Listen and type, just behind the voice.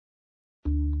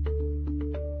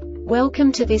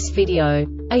Welcome to this video.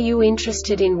 Are you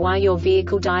interested in why your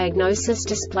vehicle diagnosis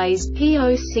displays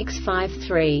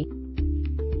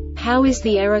P0653? How is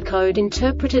the error code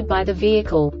interpreted by the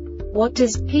vehicle? What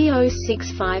does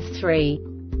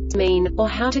P0653 mean, or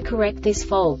how to correct this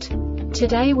fault?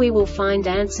 Today we will find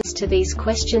answers to these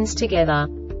questions together.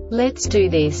 Let's do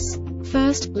this.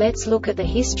 First, let's look at the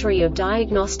history of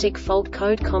diagnostic fault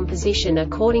code composition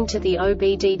according to the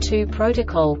OBD2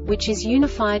 protocol, which is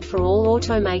unified for all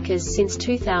automakers since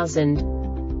 2000.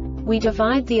 We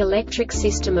divide the electric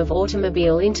system of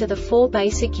automobile into the four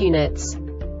basic units: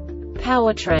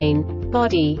 powertrain,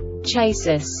 body,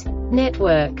 chassis,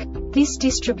 network. This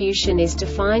distribution is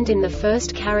defined in the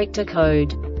first character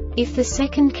code. If the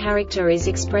second character is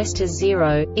expressed as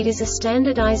 0, it is a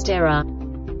standardized error.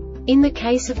 In the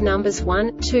case of numbers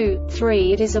 1, 2,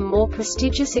 3, it is a more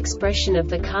prestigious expression of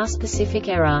the car-specific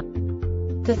error.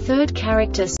 The third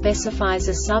character specifies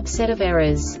a subset of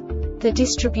errors. The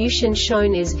distribution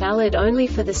shown is valid only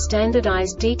for the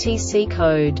standardized DTC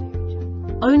code.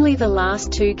 Only the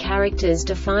last two characters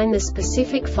define the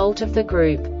specific fault of the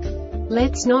group.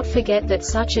 Let's not forget that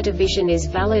such a division is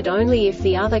valid only if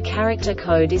the other character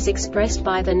code is expressed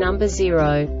by the number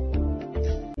 0.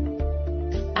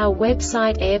 Our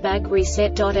website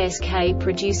airbagreset.sk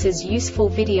produces useful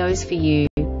videos for you.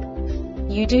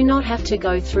 You do not have to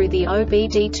go through the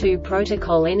OBD2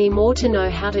 protocol anymore to know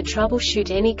how to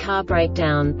troubleshoot any car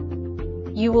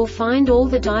breakdown. You will find all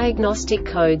the diagnostic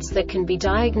codes that can be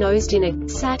diagnosed in a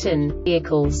Saturn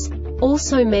vehicles.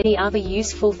 Also many other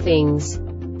useful things.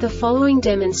 The following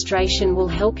demonstration will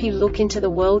help you look into the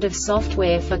world of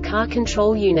software for car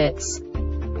control units.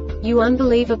 You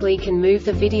unbelievably can move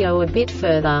the video a bit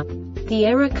further. The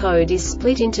error code is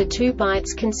split into 2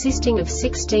 bytes consisting of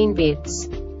 16 bits.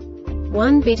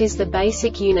 1 bit is the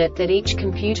basic unit that each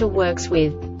computer works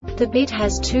with. The bit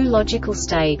has 2 logical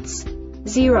states: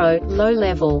 0, low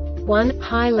level, 1,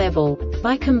 high level.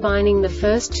 By combining the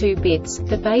first 2 bits,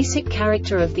 the basic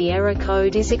character of the error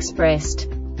code is expressed.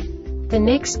 The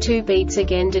next 2 beats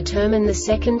again determine the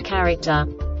second character.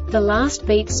 The last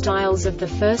beat styles of the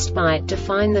first byte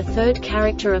define the third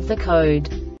character of the code.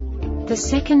 The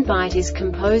second byte is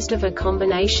composed of a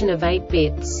combination of 8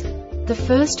 bits. The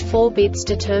first 4 bits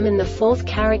determine the fourth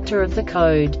character of the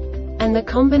code. And the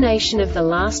combination of the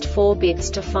last 4 bits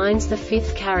defines the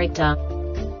fifth character.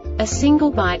 A single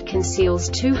byte conceals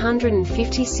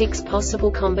 256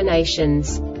 possible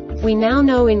combinations. We now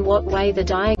know in what way the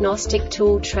diagnostic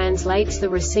tool translates the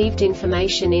received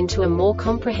information into a more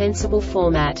comprehensible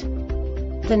format.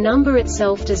 The number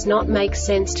itself does not make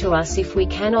sense to us if we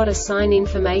cannot assign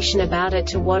information about it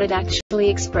to what it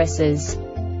actually expresses.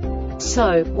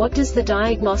 So, what does the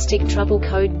Diagnostic Trouble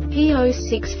Code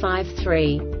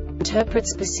P0653 interpret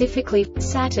specifically for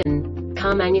Saturn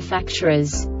car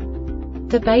manufacturers?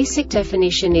 The basic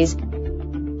definition is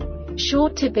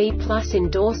short to B+ in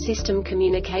door system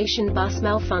communication bus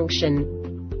malfunction.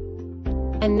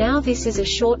 And now this is a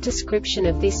short description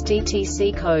of this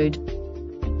DTC code.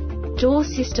 Door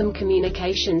system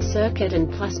communication circuit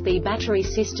and +B battery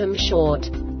system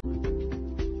short.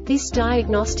 This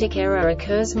diagnostic error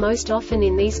occurs most often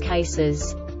in these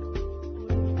cases: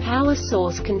 power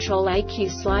source control ECU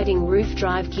sliding roof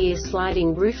drive gear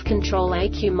sliding roof control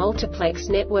ECU multiplex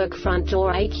network front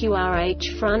door ECU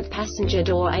RH front passenger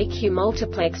door ECU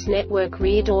multiplex network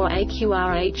rear door ECU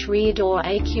RH rear door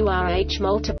ECU RH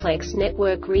multiplex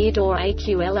network rear door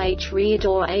ECU LH rear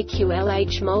door ECU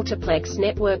LH multiplex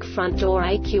network front door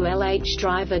ECU LH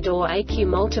driver door ECU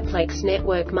multiplex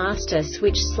network master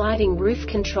switch sliding roof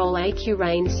control ECU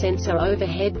Rain sensor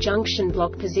overhead junction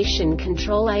block position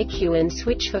control ECU and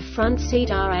switch for front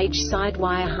seat RH side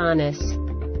wire harness.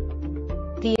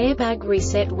 The Airbag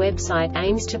Reset website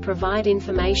aims to provide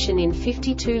information in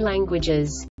 52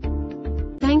 languages.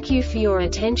 Thank you for your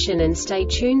attention and stay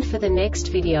tuned for the next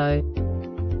video.